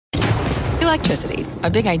Electricity, a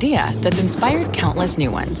big idea that's inspired countless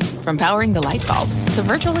new ones. From powering the light bulb to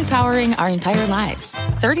virtually powering our entire lives.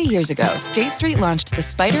 30 years ago, State Street launched the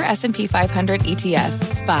SPDR S&P 500 ETF,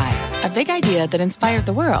 SPY. A big idea that inspired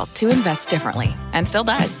the world to invest differently. And still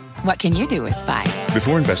does. What can you do with SPY?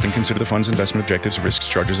 Before investing, consider the fund's investment objectives, risks,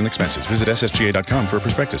 charges, and expenses. Visit ssga.com for a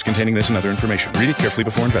prospectus containing this and other information. Read it carefully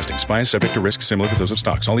before investing. SPY is subject to risks similar to those of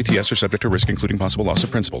stocks. All ETFs are subject to risk, including possible loss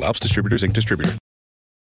of principal. Alps Distributors, Inc. Distributor.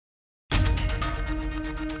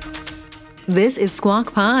 This is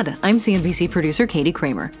Squawk Pod. I'm CNBC producer Katie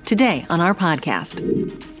Kramer. Today on our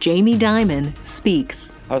podcast, Jamie Dimon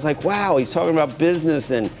speaks. I was like, wow, he's talking about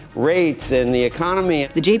business and rates and the economy.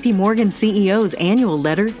 The JP Morgan CEO's annual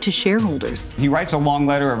letter to shareholders. He writes a long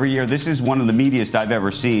letter every year. This is one of the meatiest I've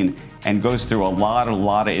ever seen and goes through a lot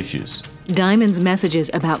of issues. Dimon's messages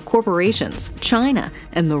about corporations, China,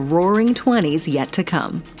 and the roaring 20s yet to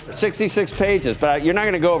come. 66 pages, but you're not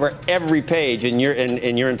going to go over every page in your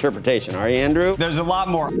interpretation, are you, Andrew? There's a lot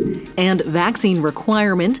more. And vaccine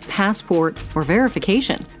requirement, passport, or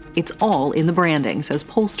verification. It's all in the branding, says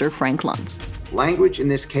pollster Frank Luntz. Language in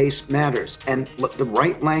this case matters, and the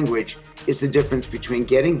right language is the difference between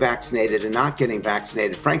getting vaccinated and not getting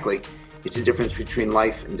vaccinated. Frankly, it's the difference between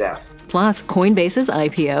life and death. Plus, Coinbase's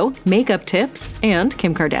IPO, makeup tips, and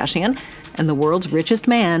Kim Kardashian. And the world's richest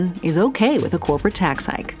man is okay with a corporate tax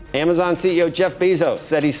hike. Amazon CEO Jeff Bezos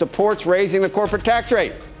said he supports raising the corporate tax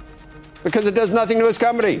rate because it does nothing to his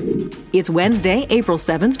company. It's Wednesday, April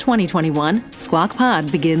 7th, 2021. Squawk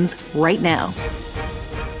Pod begins right now.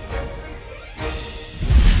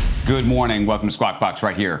 Good morning. Welcome to Squawk Box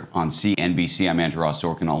right here on CNBC. I'm Andrew Ross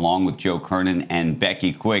Sorkin, along with Joe Kernan and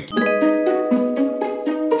Becky Quick.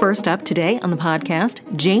 First up today on the podcast,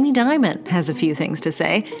 Jamie Dimon has a few things to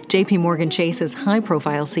say. JP Morgan Chase's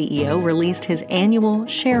high-profile CEO released his annual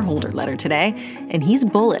shareholder letter today, and he's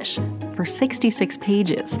bullish for 66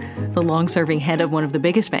 pages. The long-serving head of one of the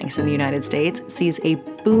biggest banks in the United States sees a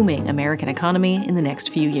booming American economy in the next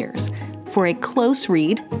few years. For a close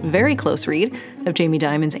read, very close read, of Jamie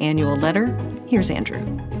Dimon's annual letter, here's Andrew.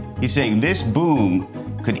 He's saying this boom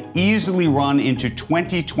could easily run into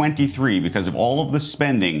 2023 because of all of the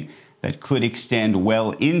spending that could extend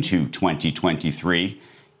well into 2023.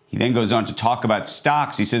 He then goes on to talk about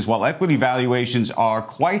stocks. He says, while equity valuations are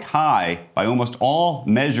quite high by almost all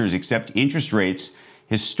measures except interest rates,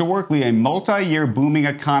 historically a multi-year booming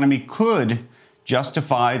economy could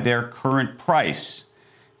justify their current price.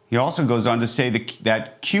 He also goes on to say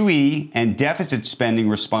that QE and deficit spending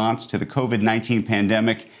response to the COVID-19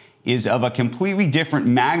 pandemic is of a completely different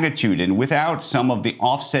magnitude and without some of the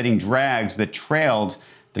offsetting drags that trailed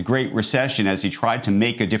the Great Recession, as he tried to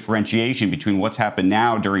make a differentiation between what's happened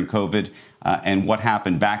now during COVID and what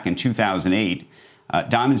happened back in 2008.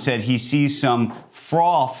 Dimon said he sees some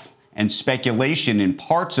froth and speculation in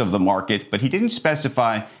parts of the market, but he didn't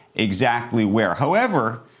specify exactly where.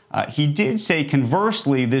 However, he did say,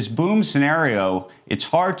 conversely, this boom scenario, it's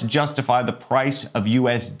hard to justify the price of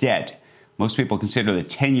U.S. debt. Most people consider the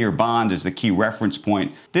 10-year bond as the key reference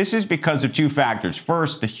point. This is because of two factors.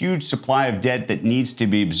 First, the huge supply of debt that needs to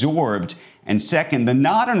be absorbed. And second, the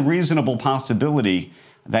not unreasonable possibility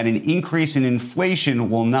that an increase in inflation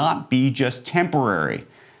will not be just temporary.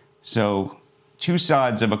 So, two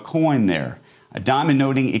sides of a coin there. Dimon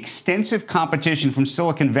noting extensive competition from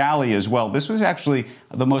Silicon Valley as well. This was actually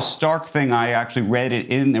the most stark thing I actually read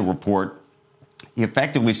in the report. He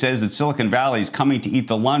effectively says that Silicon Valley is coming to eat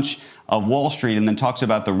the lunch of Wall Street and then talks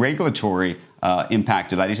about the regulatory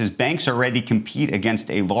impact of that. He says banks already compete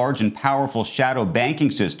against a large and powerful shadow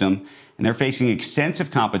banking system, and they're facing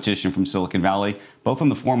extensive competition from Silicon Valley, both in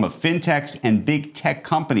the form of fintechs and big tech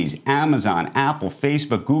companies, Amazon, Apple,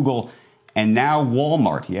 Facebook, Google, and now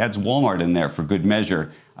Walmart. He adds Walmart in there for good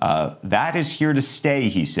measure. That is here to stay,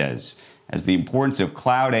 he says. As the importance of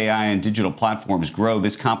cloud, AI, and digital platforms grow,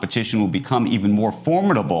 this competition will become even more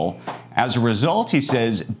formidable. As a result, he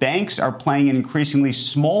says, banks are playing an increasingly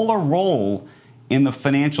smaller role in the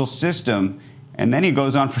financial system. And then he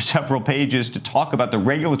goes on for several pages to talk about the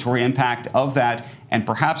regulatory impact of that and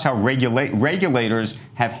perhaps how regulators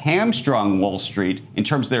have hamstrung Wall Street in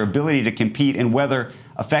terms of their ability to compete and whether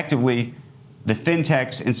effectively the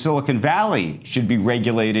fintechs in Silicon Valley should be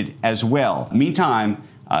regulated as well. Meantime,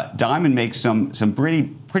 Dimon makes some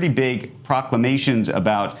pretty big proclamations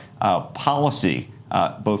about policy,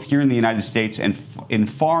 both here in the United States and in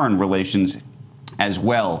foreign relations as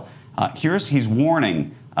well. He's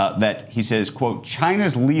warning that he says, quote,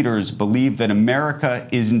 China's leaders believe that America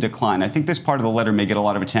is in decline. I think this part of the letter may get a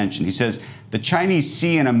lot of attention. He says, the Chinese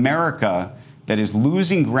see in America that is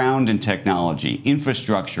losing ground in technology,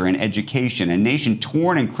 infrastructure, and education, a nation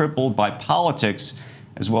torn and crippled by politics,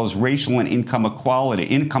 as well as racial and income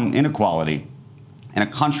inequality, and a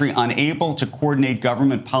country unable to coordinate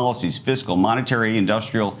government policies, fiscal, monetary,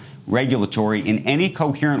 industrial, regulatory, in any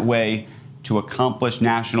coherent way to accomplish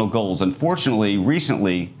national goals. Unfortunately,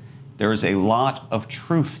 recently, there is a lot of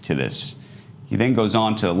truth to this. He then goes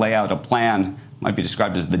on to lay out a plan, might be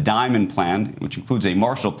described as the Diamond Plan, which includes a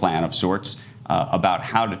Marshall Plan of sorts, about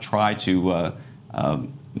how to try to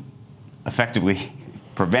effectively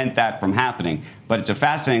prevent that from happening. But it's a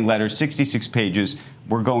fascinating letter, 66 pages.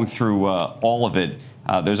 We're going through all of it.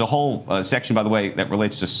 There's a whole section, by the way, that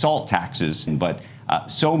relates to salt taxes, but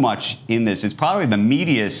so much in this. It's probably the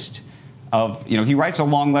meatiest of, he writes a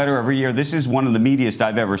long letter every year. This is one of the meatiest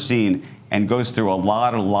I've ever seen and goes through a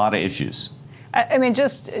lot of issues. I mean,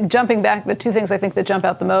 just jumping back, the two things I think that jump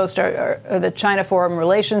out the most are the China foreign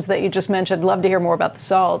relations that you just mentioned. Love to hear more about the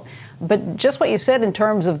SALT. But just what you said in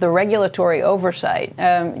terms of the regulatory oversight,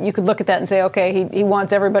 you could look at that and say, okay, he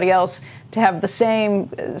wants everybody else to have the same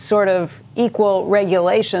sort of equal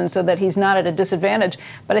regulation so that he's not at a disadvantage.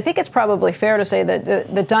 But I think it's probably fair to say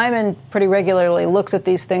that the Diamond pretty regularly looks at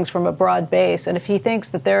these things from a broad base. And if he thinks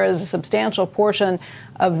that there is a substantial portion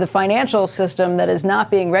of the financial system that is not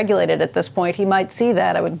being regulated at this point, he might see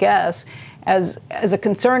that, I would guess, as a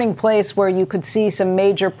concerning place where you could see some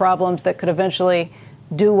major problems that could eventually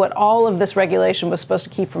do what all of this regulation was supposed to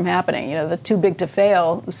keep from happening. The too big to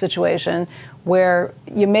fail situation where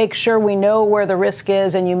you make sure we know where the risk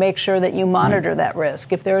is and you make sure that you monitor that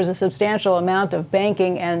risk. If there is a substantial amount of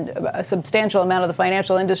banking and a substantial amount of the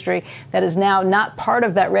financial industry that is now not part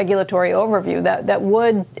of that regulatory overview, that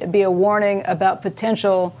would be a warning about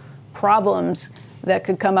potential problems that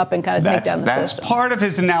could come up and kind of take down the system. That's part of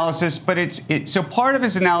his analysis, but so part of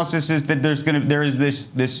his analysis is that there is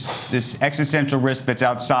this existential risk that's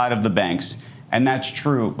outside of the banks, and that's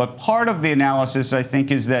true. But part of the analysis, I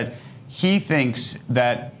think, is that he thinks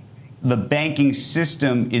that the banking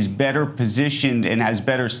system is better positioned and has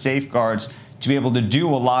better safeguards to be able to do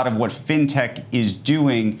a lot of what fintech is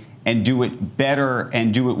doing and do it better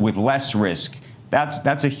and do it with less risk.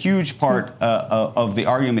 That's a huge part of the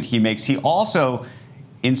argument he makes. He also,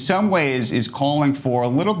 in some ways, is calling for a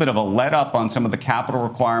little bit of a let-up on some of the capital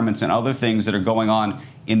requirements and other things that are going on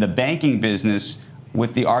in the banking business,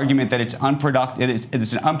 with the argument that it's unproductive.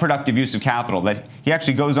 It's an unproductive use of capital. That he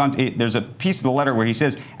actually goes on. There's a piece of the letter where he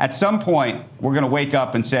says, at some point, we're going to wake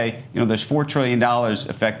up and say, there's $4 trillion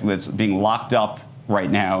effectively that's being locked up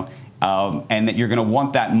right now, and that you're going to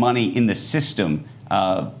want that money in the system.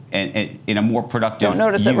 And in a more productive Don't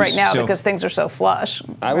notice use. it right now because things are so flush.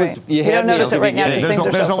 You don't notice it right now because things are so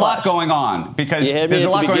flush. There's a lot going on because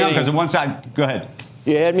on one side. Go ahead.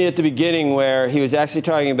 You had me at the beginning where he was actually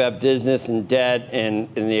talking about business and debt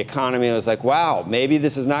and the economy. I was like, wow, maybe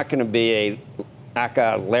this is not going to be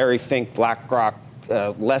a Larry Fink, BlackRock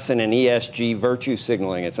lesson in ESG virtue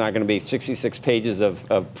signaling. It's not going to be 66 pages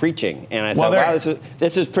of preaching. And I thought, wow,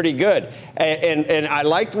 this is pretty good. And I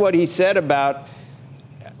liked what he said about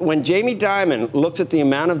when Jamie Dimon looks at the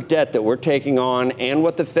amount of debt that we're taking on and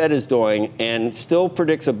what the Fed is doing and still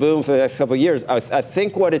predicts a boom for the next couple of years, I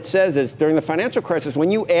think what it says is during the financial crisis, when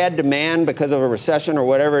you add demand because of a recession or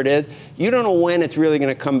whatever it is, you don't know when it's really going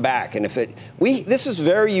to come back. And this is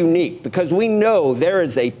very unique because we know there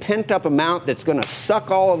is a pent-up amount that's going to suck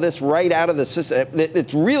all of this right out of the system.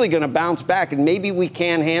 It's really going to bounce back, and maybe we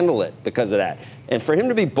can handle it because of that. And for him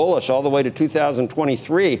to be bullish all the way to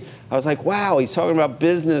 2023, I was like, wow, he's talking about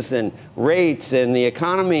business and rates and the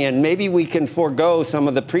economy, and maybe we can forego some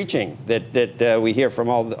of the preaching that we hear from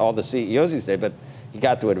all the CEOs these days. But he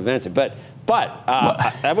got to advance it. But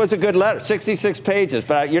that was a good letter, 66 pages.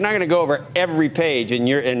 But you're not going to go over every page in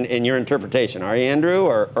your interpretation, are you, Andrew?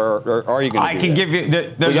 Or are you going to? I can give you.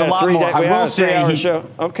 There's a lot more. I will say.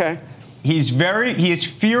 Okay. He is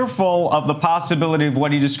fearful of the possibility of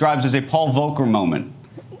what he describes as a Paul Volcker moment,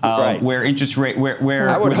 where interest rate, where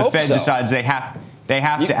the Fed decides they have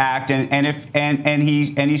to act, and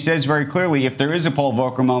he says very clearly, if there is a Paul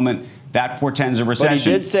Volcker moment, that portends a recession. But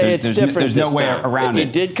he did say it's different. There's no way around it.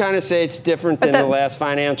 He did kind of say it's different than the last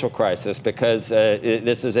financial crisis because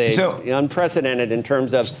this is unprecedented in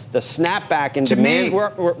terms of the snapback in demand.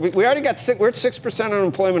 We already got we're at 6%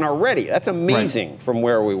 unemployment already. That's amazing from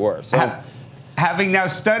where we were. So, having now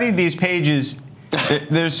studied these pages,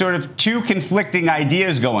 there's sort of two conflicting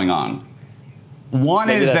ideas going on. One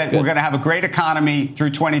is that we're going to have a great economy through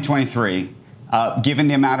 2023. Given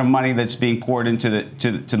the amount of money that's being poured into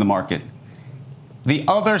the market. The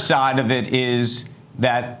other side of it is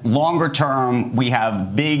that longer term, we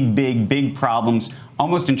have big problems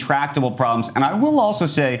almost intractable problems. And I will also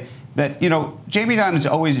say that, Jamie Dimon's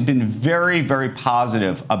always been very, very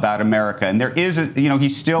positive about America. And there is, he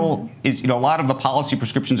still is, a lot of the policy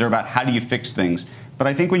prescriptions are about how do you fix things. But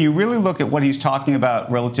I think when you really look at what he's talking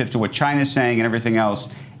about relative to what China's saying and everything else,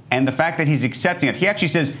 and the fact that he's accepting it, he actually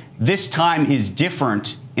says this time is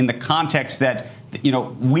different in the context that,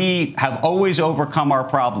 we have always overcome our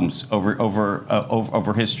problems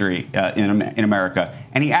over history in America.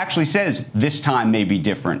 And he actually says this time may be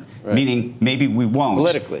different, meaning maybe we won't.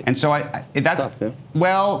 Politically. And so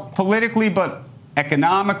politically, but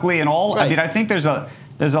economically and all. Right. I mean, I think there's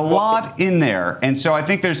a lot in there. And so I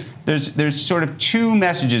think there's sort of two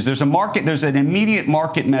messages. There's an immediate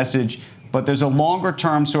market message, but there's a longer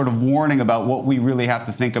term sort of warning about what we really have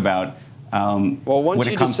to think about. Once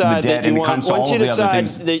you decide that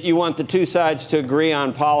you want the two sides to agree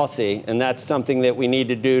on policy, and that's something that we need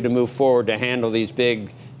to do to move forward to handle these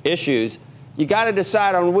big issues, you got to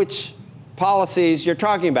decide on which policies you're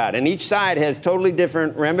talking about. And each side has totally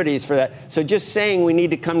different remedies for that. So just saying we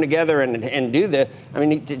need to come together and do this, I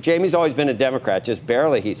mean, Jamie's always been a Democrat, just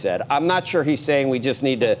barely, he said. I'm not sure he's saying we just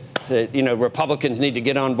need to Republicans need to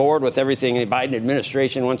get on board with everything the Biden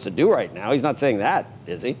administration wants to do right now. He's not saying that,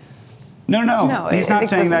 is he? No, he's not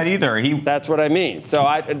saying that either. That's what I mean. So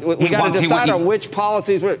we got to decide on which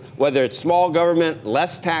policies, whether it's small government,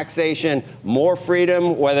 less taxation, more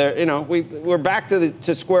freedom, whether, we're back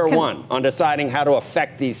to square one on deciding how to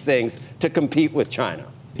affect these things to compete with China.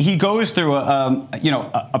 He goes through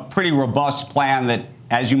a pretty robust plan that,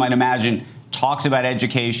 as you might imagine, talks about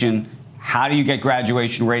education. How do you get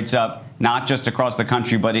graduation rates up, not just across the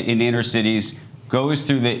country, but in inner cities? Goes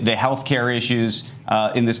through the healthcare issues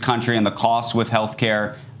in this country and the costs with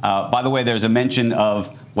healthcare. By the way, there's a mention of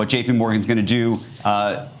what J.P. Morgan's going to do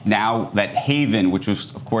now that Haven, which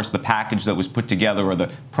was, of course, the package that was put together or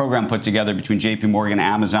the program put together between J.P. Morgan,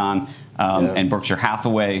 Amazon, and Berkshire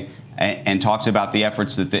Hathaway, and talks about the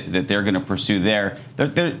efforts that they're going to pursue there.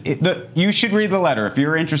 You should read the letter if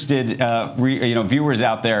you're interested. Viewers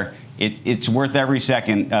out there, it's worth every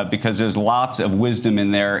second because there's lots of wisdom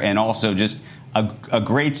in there, and also just a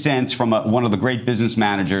great sense from one of the great business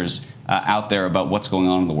managers out there about what's going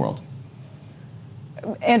on in the world.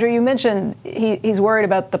 Andrew, you mentioned he's worried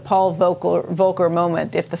about the Paul Volcker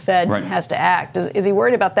moment if the Fed has to act. Is he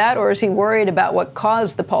worried about that, or is he worried about what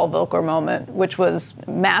caused the Paul Volcker moment, which was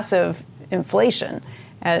massive inflation?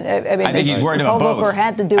 I think he's worried about both. Paul Volcker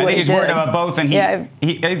had to do what he did. I think he's worried about both, and I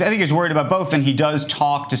think he's worried about both, and he does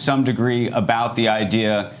talk to some degree about the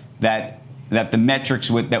idea that the metrics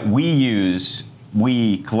that we use,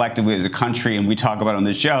 we collectively as a country, and we talk about on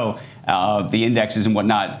this show, the indexes and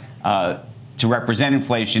whatnot, to represent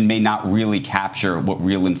inflation may not really capture what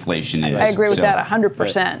real inflation is. I agree with that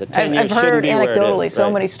 100%. I've heard anecdotally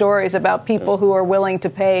so many stories about people who are willing to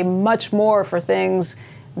pay much more for things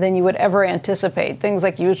than you would ever anticipate. Things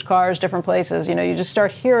like used cars, different places. You just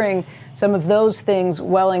start hearing some of those things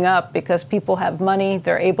welling up because people have money.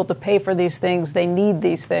 They're able to pay for these things. They need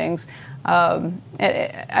these things.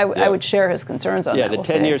 I would share his concerns on that. Yeah, the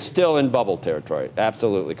 10-year's still in bubble territory,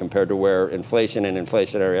 absolutely, compared to where inflation and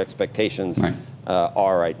inflationary expectations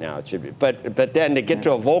are right now. It should be. But then to get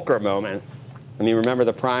to a Volcker moment, I mean, remember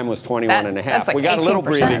the prime was 21.5. Like we got a little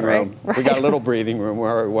breathing room. Right? We got a little breathing room.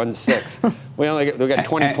 We're at 1.6. we got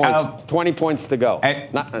 20 points. 20 points to go.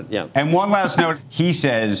 And one last note: he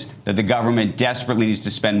says that the government desperately needs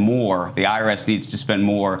to spend more. The IRS needs to spend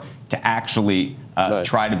more to actually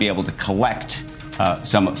try to be able to collect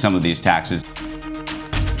some of these taxes.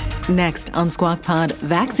 Next on Squawk Pod,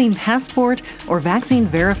 vaccine passport or vaccine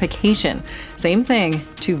verification. Same thing,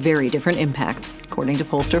 two very different impacts, according to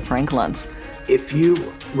pollster Frank Luntz. If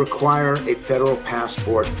you require a federal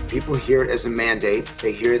passport, people hear it as a mandate.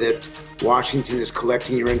 They hear that Washington is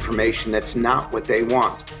collecting your information. That's not what they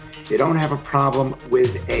want. They don't have a problem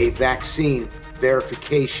with a vaccine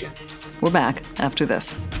verification. We're back after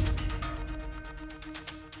this.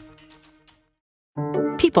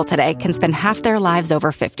 People today can spend half their lives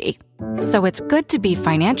over 50. So it's good to be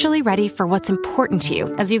financially ready for what's important to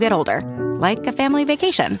you as you get older, like a family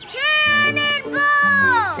vacation.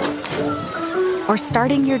 Or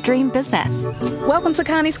starting your dream business. Welcome to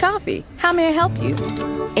Connie's Coffee. How may I help you?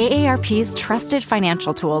 AARP's trusted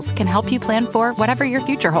financial tools can help you plan for whatever your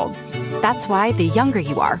future holds. That's why the younger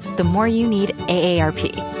you are, the more you need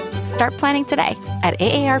AARP. Start planning today at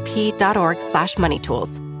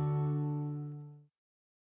aarp.org/moneytools.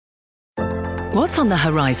 What's on the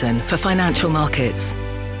horizon for financial markets?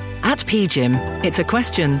 At PGIM, it's a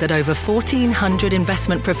question that over 1,400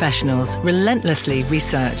 investment professionals relentlessly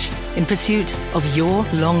research in pursuit of your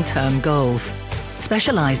long-term goals.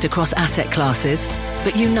 specialized across asset classes,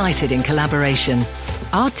 but united in collaboration.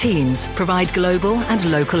 Our teams provide global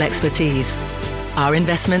and local expertise. Our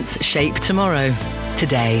investments shape tomorrow,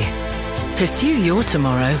 today. Pursue your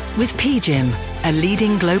tomorrow with PGIM, a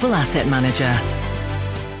leading global asset manager.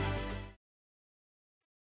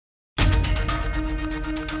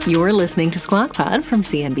 You're listening to Squawk Pod from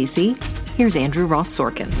CNBC. Here's Andrew Ross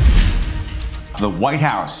Sorkin. The White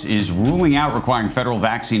House is ruling out requiring federal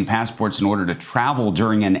vaccine passports in order to travel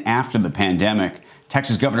during and after the pandemic.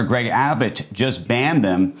 Texas Governor Greg Abbott just banned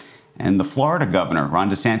them, and the Florida governor, Ron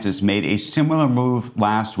DeSantis, made a similar move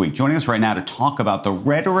last week. Joining us right now to talk about the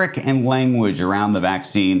rhetoric and language around the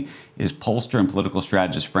vaccine is pollster and political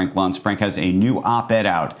strategist Frank Luntz. Frank has a new op-ed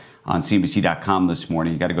out on CNBC.com this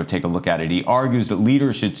morning. You got to go take a look at it. He argues that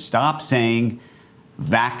leaders should stop saying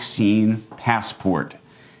vaccine passport.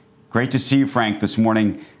 Great to see you, Frank, this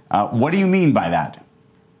morning. What do you mean by that?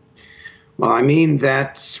 Well, I mean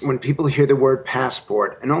that when people hear the word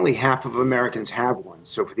passport, and only half of Americans have one,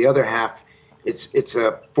 so for the other half, it's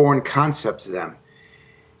a foreign concept to them.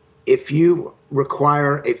 If you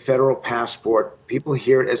require a federal passport, people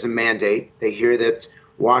hear it as a mandate. They hear that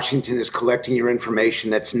Washington is collecting your information.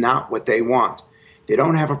 That's not what they want. They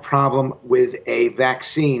don't have a problem with a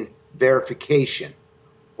vaccine verification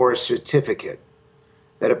or a certificate.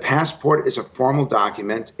 That a passport is a formal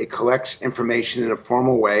document. It collects information in a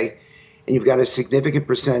formal way. And you've got a significant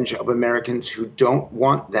percentage of Americans who don't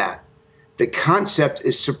want that. The concept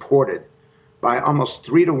is supported by almost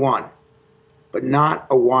 3-1, but not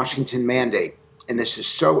a Washington mandate. And this is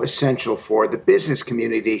so essential for the business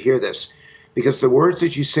community to hear this, because the words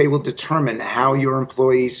that you say will determine how your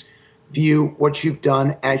employees view what you've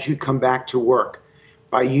done as you come back to work.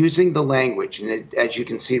 By using the language, and as you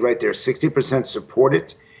can see right there, 60% support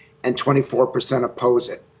it and 24% oppose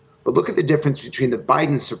it. But look at the difference between the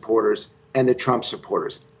Biden supporters and the Trump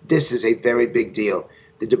supporters. This is a very big deal.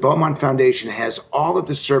 The De Beaumont Foundation has all of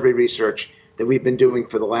the survey research that we've been doing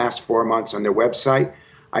for the last 4 months on their website.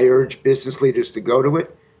 I urge business leaders to go to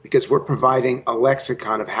it because we're providing a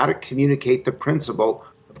lexicon of how to communicate the principle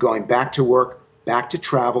of going back to work, back to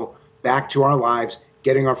travel, back to our lives,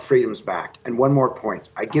 getting our freedoms back. And one more point.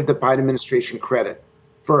 I give the Biden administration credit,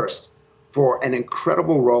 first, for an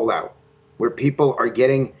incredible rollout where people are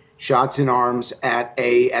getting shots in arms at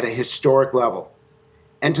a historic level.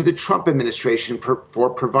 And to the Trump administration for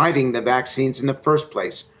providing the vaccines in the first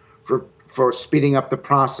place, for speeding up the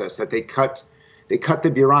process, that they cut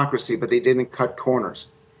the bureaucracy, but they didn't cut corners.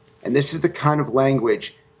 And this is the kind of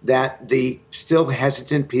language that the still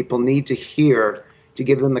hesitant people need to hear to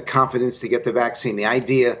give them the confidence to get the vaccine. The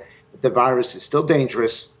idea that the virus is still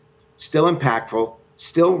dangerous, still impactful,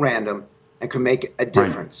 still random, and can make a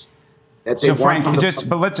difference. Right. So, Frank,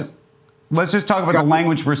 let's just talk about the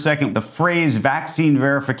language for a second. The phrase vaccine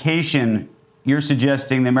verification, you're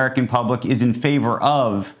suggesting the American public is in favor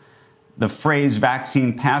of. The phrase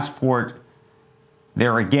vaccine passport,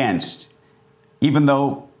 they're against. Even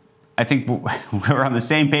though I think we're on the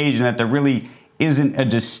same page and that there really isn't a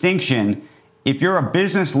distinction. If you're a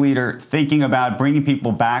business leader thinking about bringing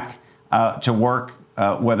people back to work,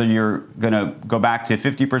 whether you're going to go back to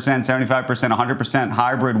 50%, 75%, 100%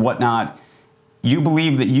 hybrid, whatnot, you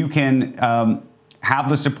believe that you can have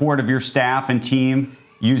the support of your staff and team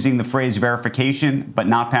using the phrase verification, but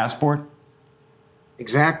not passport?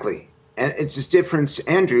 Exactly. And it's this difference,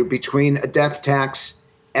 Andrew, between a death tax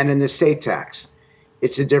and an estate tax.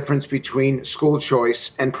 It's a difference between school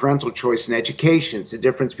choice and parental choice in education. It's a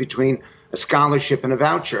difference between a scholarship and a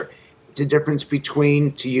voucher. It's a difference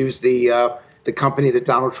between, to use the company that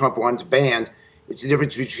Donald Trump once banned, it's the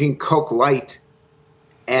difference between Coke Light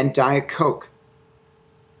and Diet Coke.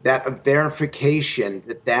 That a verification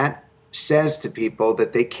that says to people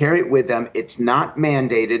that they carry it with them, it's not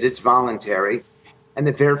mandated, it's voluntary, and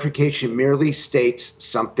the verification merely states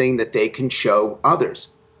something that they can show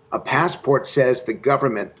others. A passport says the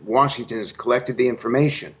government, Washington, has collected the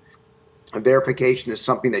information. A verification is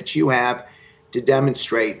something that you have to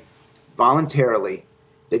demonstrate voluntarily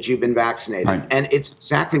that you've been vaccinated. Right. And it's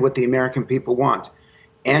exactly what the American people want.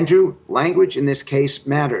 Andrew, language in this case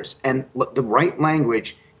matters. And the right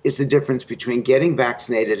language is the difference between getting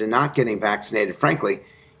vaccinated and not getting vaccinated. Frankly,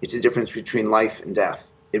 it's the difference between life and death.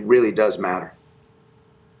 It really does matter.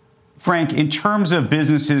 Frank, in terms of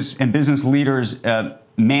businesses and business leaders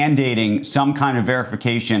mandating some kind of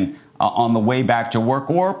verification on the way back to work,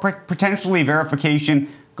 or potentially verification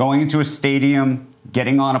going into a stadium,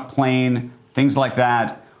 getting on a plane, things like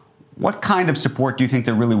that, what kind of support do you think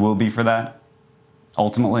there really will be for that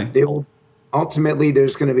ultimately? Ultimately,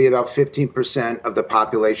 there's going to be about 15% of the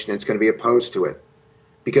population that's going to be opposed to it.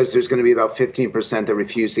 because there's going to be about 15% that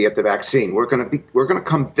refuse to get the vaccine. We're going to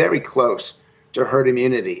come very close to herd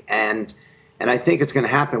immunity, and I think it's going to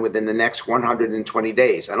happen within the next 120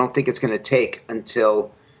 days. I don't think it's going to take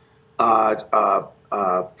until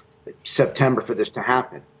September for this to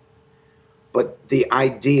happen. But the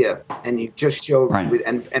idea, and you just showed, right.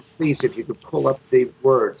 and please, if you could pull up the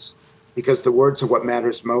words, because the words are what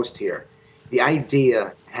matters most here. The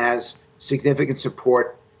idea has significant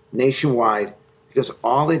support nationwide, because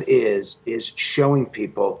all it is showing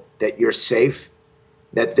people that you're safe,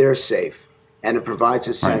 that they're safe, and it provides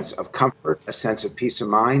a sense of comfort, a sense of peace of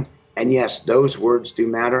mind. And yes, those words do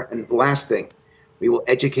matter. And the last thing, we will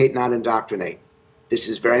educate, not indoctrinate. This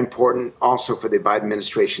is very important also for the Biden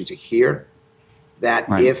administration to hear, that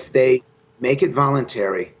if they make it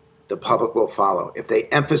voluntary, the public will follow. If they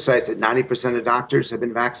emphasize that 90% of doctors have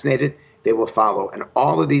been vaccinated, they will follow. And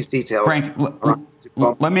all of these details. Frank,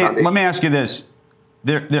 let me ask you this.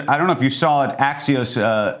 I don't know if you saw it. Axios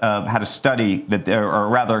had a study that or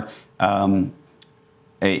rather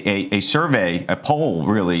a survey, a poll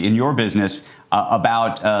really in your business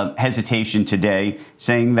about hesitation today,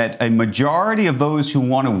 saying that a majority of those who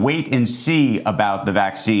want to wait and see about the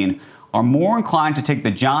vaccine are more inclined to take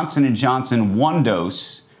the Johnson & Johnson 1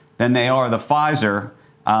 dose than they are the Pfizer,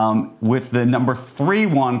 with the number 3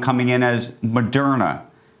 one coming in as Moderna.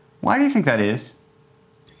 Why do you think that is?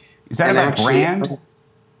 Is that about brand?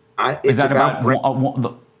 It's about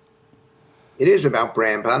brand. It is about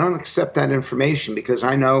brand, but I don't accept that information, because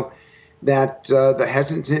I know that the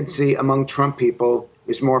hesitancy among Trump people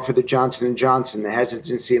is more for the Johnson & Johnson. The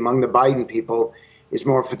hesitancy among the Biden people is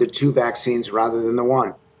more for the 2 vaccines rather than the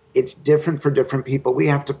 1. It's different for different people. We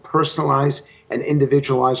have to personalize and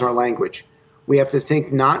individualize our language. We have to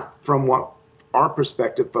think not from what our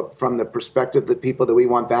perspective, but from the perspective of the people that we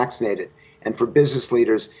want vaccinated. And for business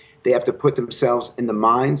leaders, they have to put themselves in the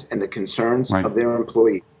minds and the concerns of their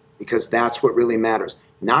employees, because that's what really matters.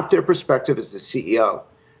 Not their perspective as the CEO,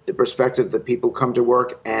 the perspective of the people who come to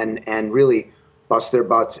work and really bust their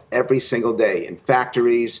butts every single day in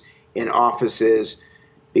factories, in offices,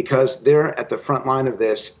 because they're at the front line of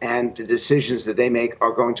this, and the decisions that they make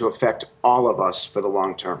are going to affect all of us for the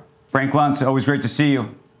long term. Frank Luntz, always great to see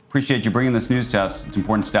you. Appreciate you bringing this news to us. It's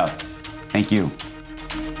important stuff. Thank you.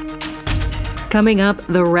 Coming up,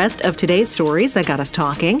 the rest of today's stories that got us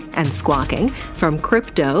talking and squawking, from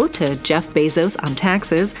crypto to Jeff Bezos on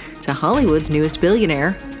taxes to Hollywood's newest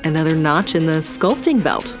billionaire, another notch in the sculpting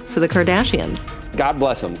belt for the Kardashians. God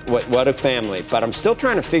bless them. What a family. But I'm still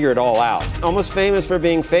trying to figure it all out. Almost famous for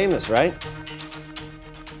being famous, right?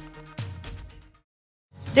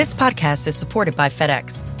 This podcast is supported by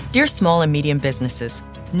FedEx. Dear small and medium businesses,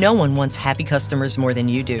 no one wants happy customers more than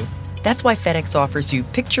you do. That's why FedEx offers you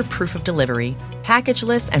picture proof of delivery,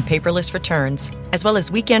 packageless and paperless returns, as well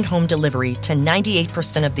as weekend home delivery to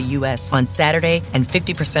 98% of the U.S. on Saturday and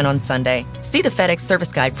 50% on Sunday. See the FedEx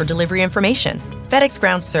service guide for delivery information. FedEx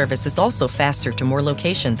Ground service is also faster to more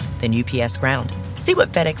locations than UPS Ground. See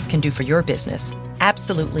what FedEx can do for your business.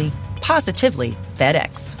 Absolutely, positively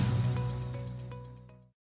FedEx.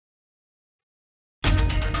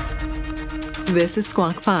 This is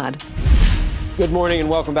Squawk Pod. Good morning and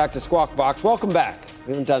welcome back to Squawk Box. Welcome back.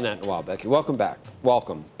 We haven't done that in a while, Becky. Welcome back.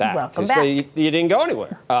 Welcome back. Welcome So back. you didn't go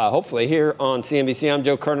anywhere. Hopefully here on CNBC. I'm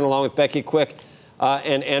Joe Kernan along with Becky Quick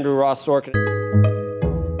and Andrew Ross Sorkin.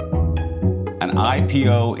 An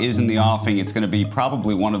IPO is in the offing. It's going to be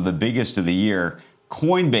probably one of the biggest of the year.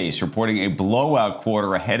 Coinbase reporting a blowout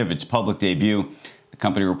quarter ahead of its public debut. The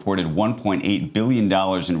company reported $1.8 billion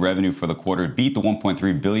in revenue for the quarter. It beat the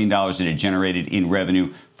 $1.3 billion that it generated in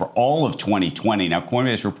revenue for all of 2020. Now,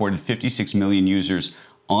 Coinbase reported 56 million users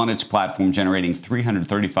on its platform, generating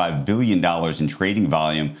 $335 billion in trading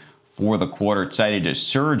volume for the quarter. It cited a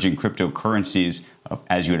surge in cryptocurrencies,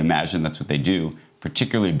 as you would imagine, that's what they do,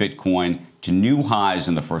 particularly Bitcoin, to new highs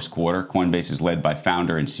in the first quarter. Coinbase is led by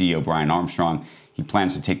founder and CEO Brian Armstrong. He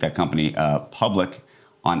plans to take that company public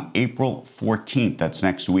on April 14th, that's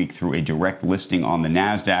next week, through a direct listing on the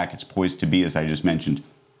NASDAQ. It's poised to be, as I just mentioned,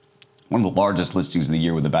 one of the largest listings of the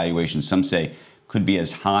year, with a valuation some say could be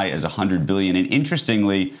as high as $100 billion. And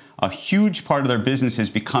interestingly, a huge part of their business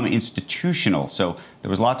has become institutional. So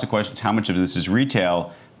there was lots of questions, how much of this is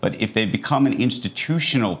retail? But if they become an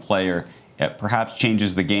institutional player, it perhaps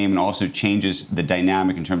changes the game and also changes the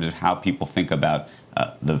dynamic in terms of how people think about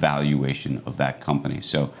the valuation of that company.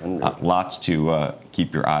 So lots to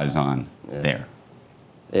keep your eyes on there.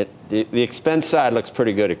 The expense side looks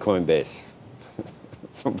pretty good at Coinbase,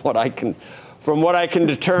 from what I can from what I can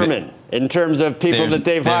determine, in terms of people that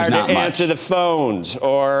they've hired to answer the phones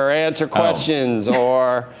or answer questions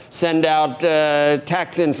or send out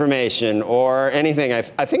tax information or anything.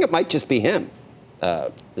 I think it might just be him,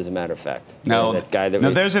 as a matter of fact. No, that guy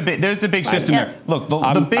that there's a big system there. Look,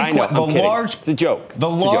 it's a joke. The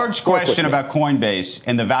large question about Coinbase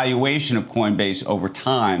and the valuation of Coinbase over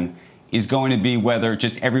time is going to be whether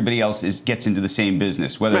just everybody else gets into the same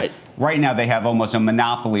business. Whether right now they have almost a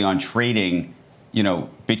monopoly on trading,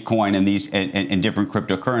 Bitcoin and these and different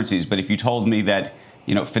cryptocurrencies. But if you told me that,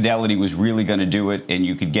 Fidelity was really going to do it, and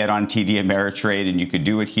you could get on TD Ameritrade, and you could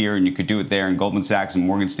do it here, and you could do it there, and Goldman Sachs and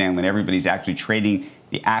Morgan Stanley, and everybody's actually trading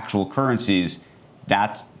the actual currencies,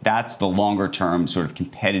 that's the longer term sort of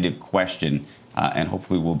competitive question. And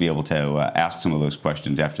hopefully we'll be able to ask some of those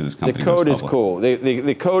questions after this company goes public. The code is cool.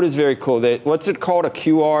 The code is very cool. What's it called? A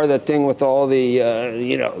QR, that thing with all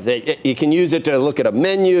the, you can use it to look at a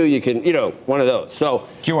menu. You can, one of those. So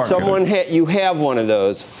QR you have one of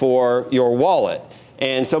those for your wallet,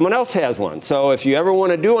 and someone else has one. So if you ever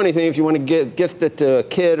want to do anything, if you want to gift it to a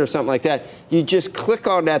kid or something like that, you just click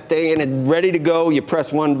on that thing and it's ready to go. You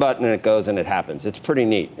press one button and it goes and it happens. It's pretty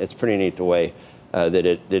neat. It's pretty neat the way that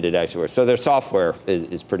it actually works. So their software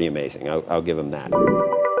is pretty amazing. I'll give them that.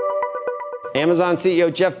 Amazon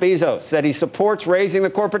CEO Jeff Bezos said he supports raising the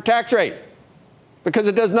corporate tax rate because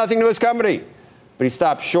it does nothing to his company. But he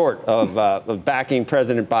stopped short of backing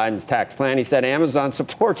President Biden's tax plan. He said Amazon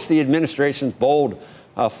supports the administration's bold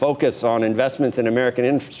focus on investments in American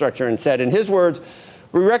infrastructure, and said, in his words,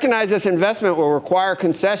 "We recognize this investment will require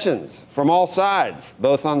concessions from all sides,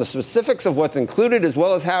 both on the specifics of what's included as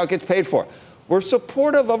well as how it gets paid for. We're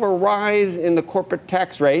supportive of a rise in the corporate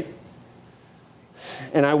tax rate."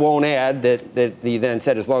 And I won't add that he then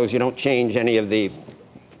said, as long as you don't change any of the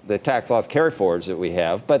tax loss carry-forwards that we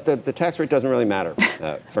have. But the tax rate doesn't really matter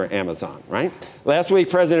for Amazon, right? Last week,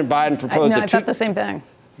 President Biden proposed I thought the same thing.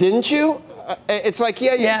 Didn't you? It's like,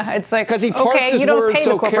 yeah, it's like, because he parsed his words so carefully. You don't pay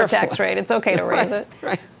the corporate tax rate. It's okay to raise it.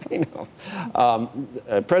 Right, I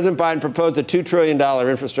know. President Biden proposed a $2 trillion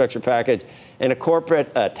infrastructure package and a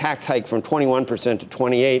corporate tax hike from 21% to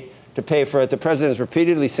 28% to pay for it. The president has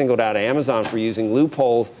repeatedly singled out Amazon for using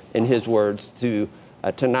loopholes, in his words, to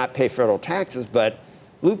not pay federal taxes. But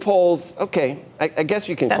loopholes, okay, I guess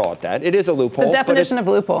you can call it that. It is a loophole. The definition of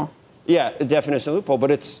loophole. Yeah, the definition of loophole, but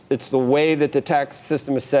it's the way that the tax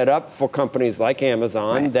system is set up for companies like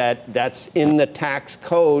Amazon, that's in the tax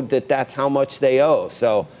code, that's how much they owe.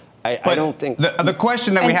 So I don't think the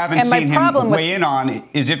question that we haven't seen him weigh in on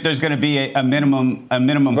is if there's going to be a minimum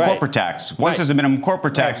corporate tax. Once there's a minimum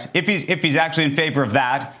corporate tax, if he's actually in favor of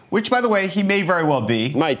that, which, by the way, he may very well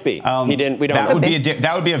be. Might be. He didn't. We don't.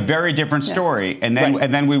 That would be a very different story, and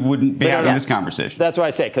then we wouldn't be having this conversation. That's why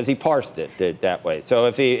I say, because he parsed it that way. So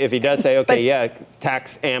if he does say, okay,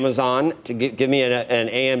 tax Amazon to give me an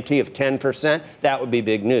AMT of 10%, that would be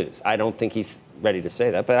big news. I don't think he's ready to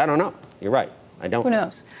say that, but I don't know. You're right. I don't. Who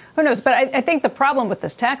knows? Who knows? But I think the problem with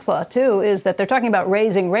this tax law, too, is that they're talking about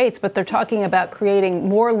raising rates, but they're talking about creating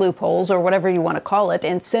more loopholes, or whatever you want to call it,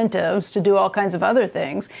 incentives to do all kinds of other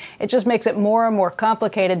things. It just makes it more and more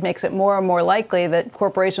complicated, makes it more and more likely that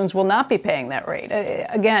corporations will not be paying that rate.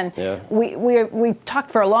 Again, we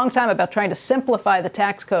talked for a long time about trying to simplify the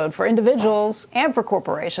tax code for individuals and for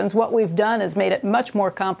corporations. What we've done is made it much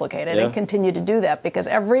more complicated and continue to do that, because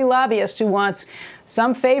every lobbyist who wants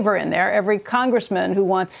some favor in there, every congressman who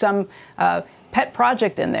wants some pet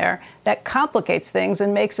project in there, that complicates things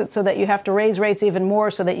and makes it so that you have to raise rates even more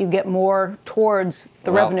so that you get more towards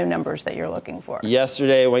the revenue numbers that you're looking for.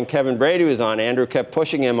 Yesterday, when Kevin Brady was on, Andrew kept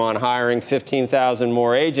pushing him on hiring 15,000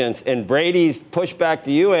 more agents. And Brady's pushback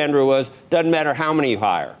to you, Andrew, was, doesn't matter how many you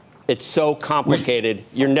hire. It's so complicated,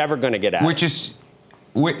 you're never going to get out. Which is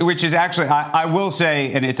actually, I will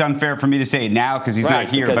say, and it's unfair for me to say it now because he's not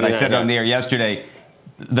here, but I said it on the air yesterday,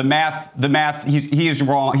 the math, he is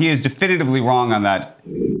wrong. He is definitively wrong on that.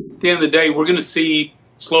 At the end of the day, we're going to see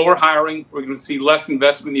slower hiring. We're going to see less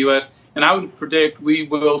investment in the U.S. And I would predict we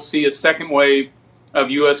will see a second wave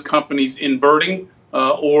of U.S. companies inverting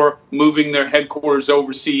or moving their headquarters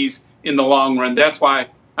overseas in the long run. That's why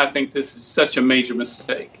I think this is such a major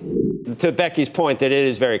mistake. To Becky's point, that it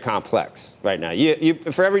is very complex right now. You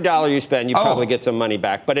for every dollar you spend, you probably get some money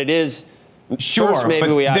back. But it is... Sure, first, maybe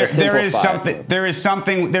but we ought to simplify.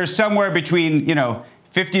 There's somewhere between,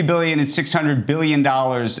 $50 billion and $600 billion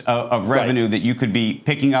of revenue that you could be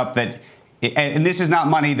picking up that, and this is not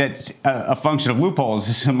money that's a function of loopholes.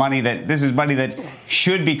 This is money that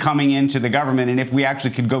should be coming into the government. And if we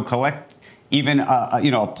actually could go collect even,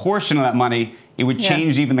 a portion of that money, it would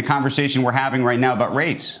change even the conversation we're having right now about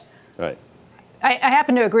rates. Right. I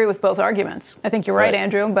happen to agree with both arguments. I think you're right,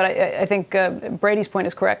 Andrew, but I think Brady's point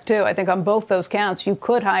is correct, too. I think on both those counts, you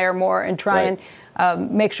could hire more and try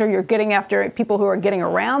and make sure you're getting after people who are getting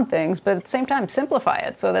around things, but at the same time, simplify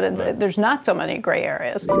it so that there's not so many gray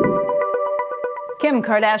areas. Kim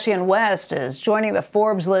Kardashian West is joining the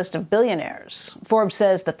Forbes list of billionaires. Forbes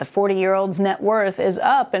says that the 40-year-old's net worth is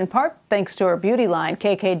up in part thanks to her beauty line,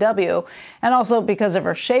 KKW, and also because of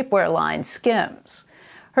her shapewear line, Skims.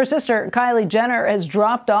 Her sister, Kylie Jenner, has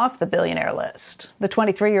dropped off the billionaire list. The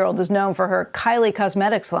 23-year-old is known for her Kylie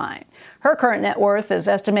Cosmetics line. Her current net worth is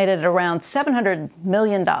estimated at around $700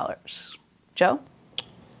 million. Joe?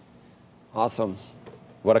 Awesome.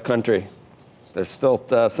 What a country. There's still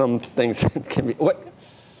some things that can be. I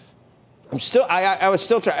was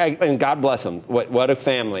still trying, and God bless them. What a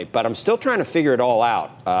family. But I'm still trying to figure it all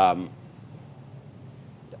out.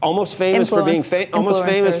 Almost famous for being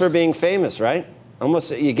famous, right?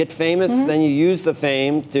 Almost, you get famous, then you use the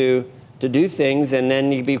fame to do things, and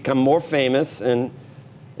then you become more famous, and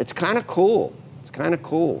it's kind of cool. It's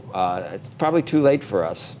probably too late for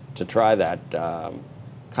us to try that.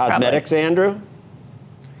 Cosmetics, probably. Andrew?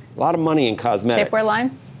 A lot of money in cosmetics. Shapewear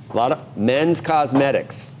line? A lot of men's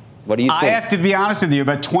cosmetics. What do you think? I have to be honest with you.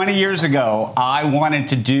 About 20 years ago, I wanted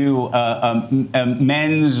to do a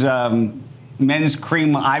men's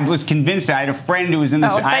cream. I was convinced. I had a friend who was in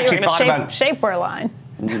this. I actually thought about shapewear line.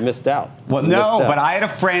 You missed out. Well, but I had a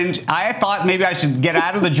friend. I thought maybe I should get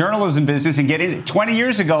out of the journalism business and get in. 20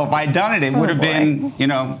 years ago, if I had done it, it would have been,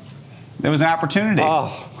 there was an opportunity.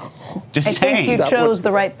 Just saying. I think you chose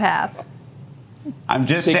the right path. I'm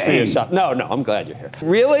just saying. No, I'm glad you're here.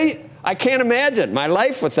 Really? I can't imagine my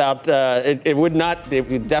life without it. Would not.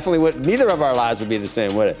 It definitely would. Neither of our lives would be the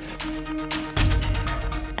same, would it?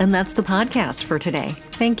 And that's the podcast for today.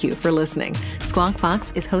 Thank you for listening. Squawk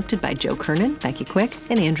Box is hosted by Joe Kernan, Becky Quick,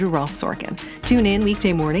 and Andrew Ross Sorkin. Tune in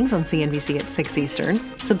weekday mornings on CNBC at 6 Eastern.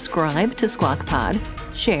 Subscribe to Squawk Pod,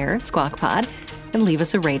 share Squawk Pod, and leave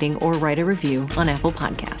us a rating or write a review on Apple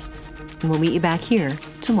Podcasts. And we'll meet you back here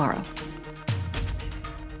tomorrow.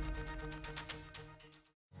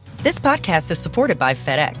 This podcast is supported by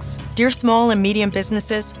FedEx. Dear small and medium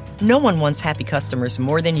businesses, no one wants happy customers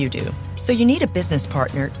more than you do. So you need a business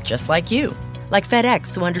partner just like you. Like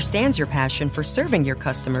FedEx, who understands your passion for serving your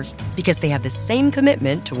customers because they have the same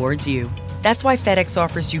commitment towards you. That's why FedEx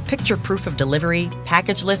offers you picture proof of delivery,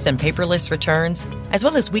 packageless and paperless returns, as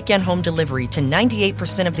well as weekend home delivery to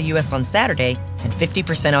 98% of the U.S. on Saturday and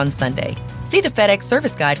 50% on Sunday. See the FedEx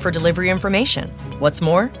service guide for delivery information. What's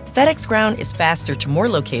more, FedEx Ground is faster to more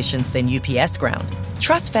locations than UPS Ground.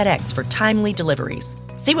 Trust FedEx for timely deliveries.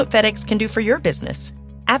 See what FedEx can do for your business.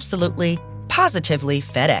 Absolutely, positively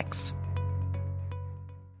FedEx.